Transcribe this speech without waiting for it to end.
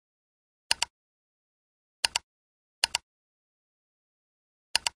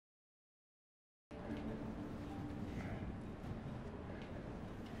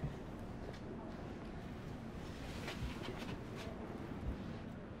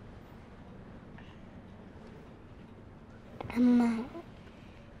妈妈，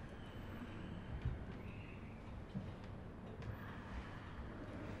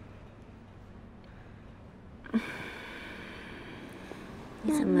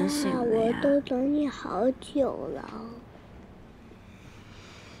你怎么醒了呀？我都等你好久了。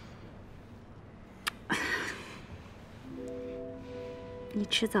你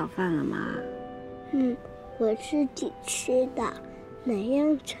吃早饭了吗？我自己吃的，能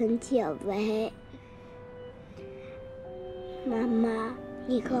让成减肥。妈妈，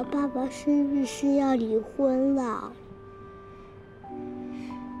你和爸爸是不是要离婚了？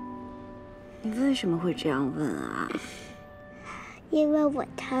你为什么会这样问啊？因为我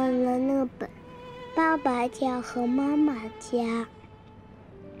看了那本《爸爸家和妈妈家》，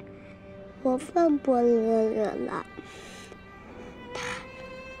我问波乐乐了，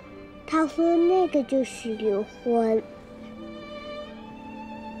他说那个就是离婚，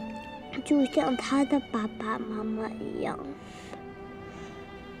就像他的爸爸妈妈一样。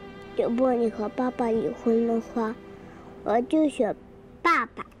如果你和爸爸离婚的话，我就选爸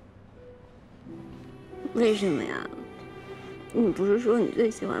爸。为什么呀？你不是说你最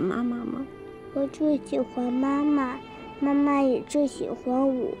喜欢妈妈吗？我最喜欢妈妈，妈妈也最喜欢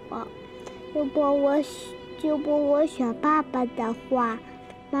我。如果我选爸爸的话，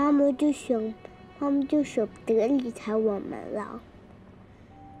妈妈就舍不得离开我们了。